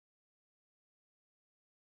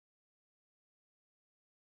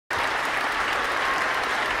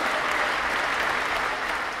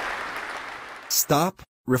Stop,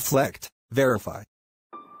 reflect, verify.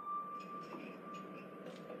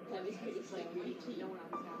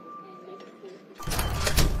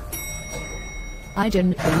 I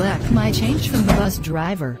didn't collect my change from the bus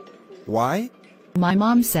driver. Why? My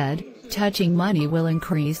mom said, touching money will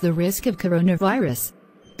increase the risk of coronavirus.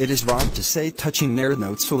 It is wrong to say touching their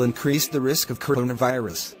notes will increase the risk of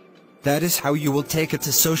coronavirus. That is how you will take it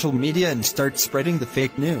to social media and start spreading the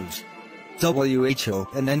fake news. WHO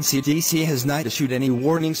and NCDC has not issued any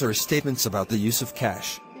warnings or statements about the use of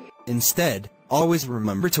cash. Instead, always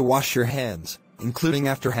remember to wash your hands, including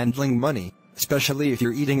after handling money, especially if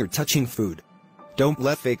you're eating or touching food. Don't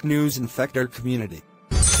let fake news infect our community.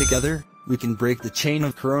 Together, we can break the chain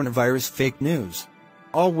of coronavirus fake news.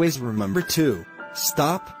 Always remember to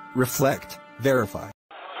stop, reflect, verify.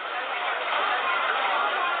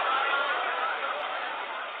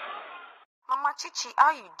 Mama Chichi,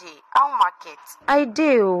 how you dey? How market? I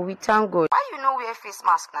dey we thank God. Why you no wear face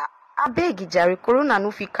mask now? I beg Jare, corona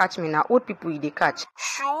no fit catch me na old people dey catch.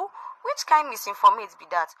 Shoo? Which kind misinformate be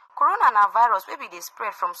that? Corona na virus wey be dey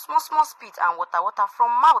spread from small spit and water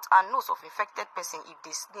from mouth and nose of infected person if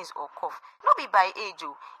they sneeze or cough. No be by age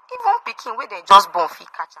o. Even pikin wey dem just born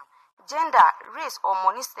fit catch am. Gender, race or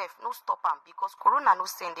money sef no stop am because corona no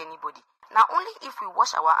send anybody. Na only if we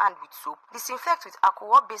wash our hand with soap, disinfect with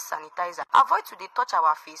alcohol-based sanitizer, avoid to dey touch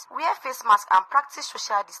our face, wear face mask and practice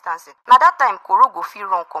social distancing. Na that time koro go fit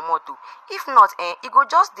run comot o. If not, e go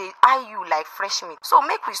just dey eye you like fresh meat. So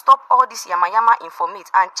make we stop all this yamayama informate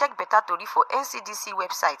and check better tori for NCDC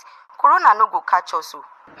website. Corona no go catch us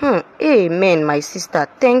o. Amen, my sister.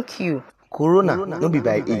 Thank you. Corona no be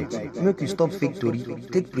by age. Make you stop fake tori,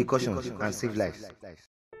 take precautions and save lives.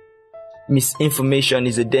 Misinformation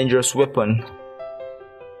is a dangerous weapon,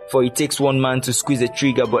 for it takes one man to squeeze a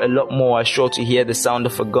trigger, but a lot more are sure to hear the sound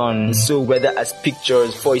of a gun. So whether as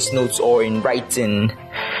pictures, voice notes or in writing,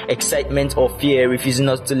 excitement or fear, refusing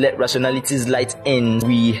not to let rationality's light in,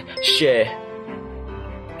 we share,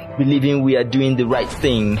 believing we are doing the right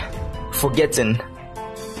thing, forgetting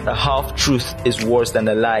a half-truth is worse than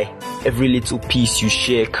a lie. Every little piece you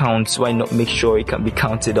share counts. Why not make sure it can be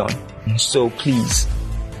counted on? So please,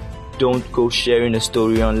 don't go sharing a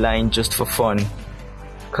story online just for fun.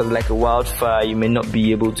 Cause like a wildfire, you may not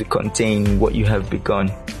be able to contain what you have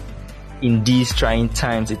begun. In these trying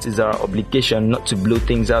times, it is our obligation not to blow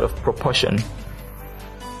things out of proportion.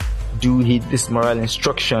 Do heed this moral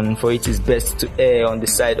instruction, for it is best to err on the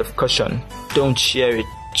side of caution. Don't share it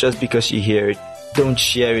just because you hear it. Don't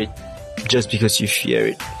share it just because you fear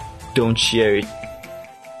it. Don't share it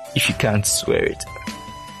if you can't swear it.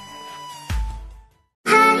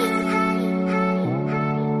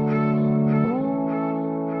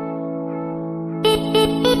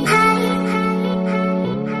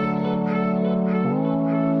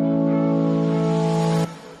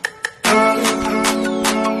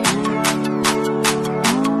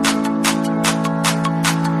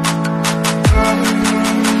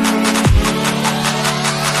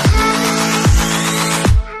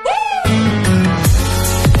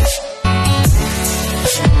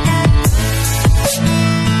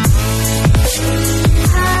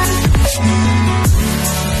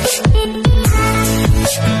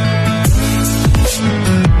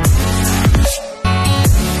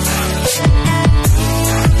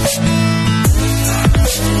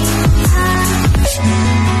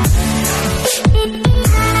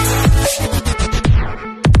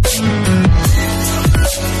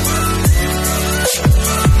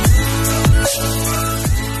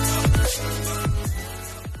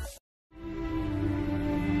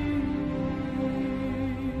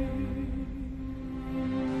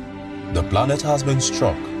 The planet has been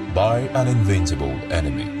struck by an invincible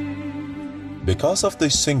enemy. Because of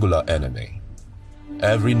this singular enemy,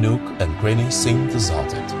 every nook and cranny seems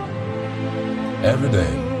deserted. Every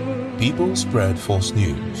day, people spread false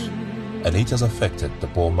news, and it has affected the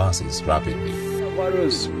poor masses rapidly.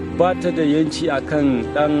 Virus ba ta da yanci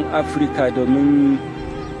akan dan Afirka domin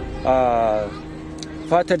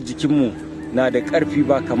fatar jikinmu na da ƙarfi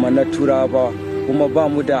ba kamar na Turawa ba, kuma ba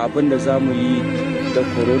mu da abin da za mu yi da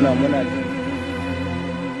corona muna da.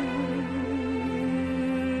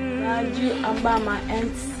 Naji an ba ma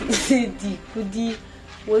NCD kudi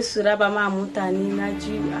wasu raba ma mutane,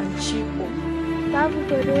 naji an ciko. Babu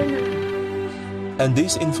corona. And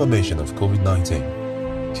this information of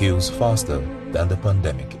COVID-19 kills faster than the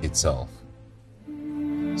pandemic itself.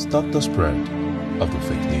 Stop the spread of the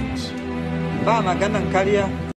fake news. Ba maganan kariya.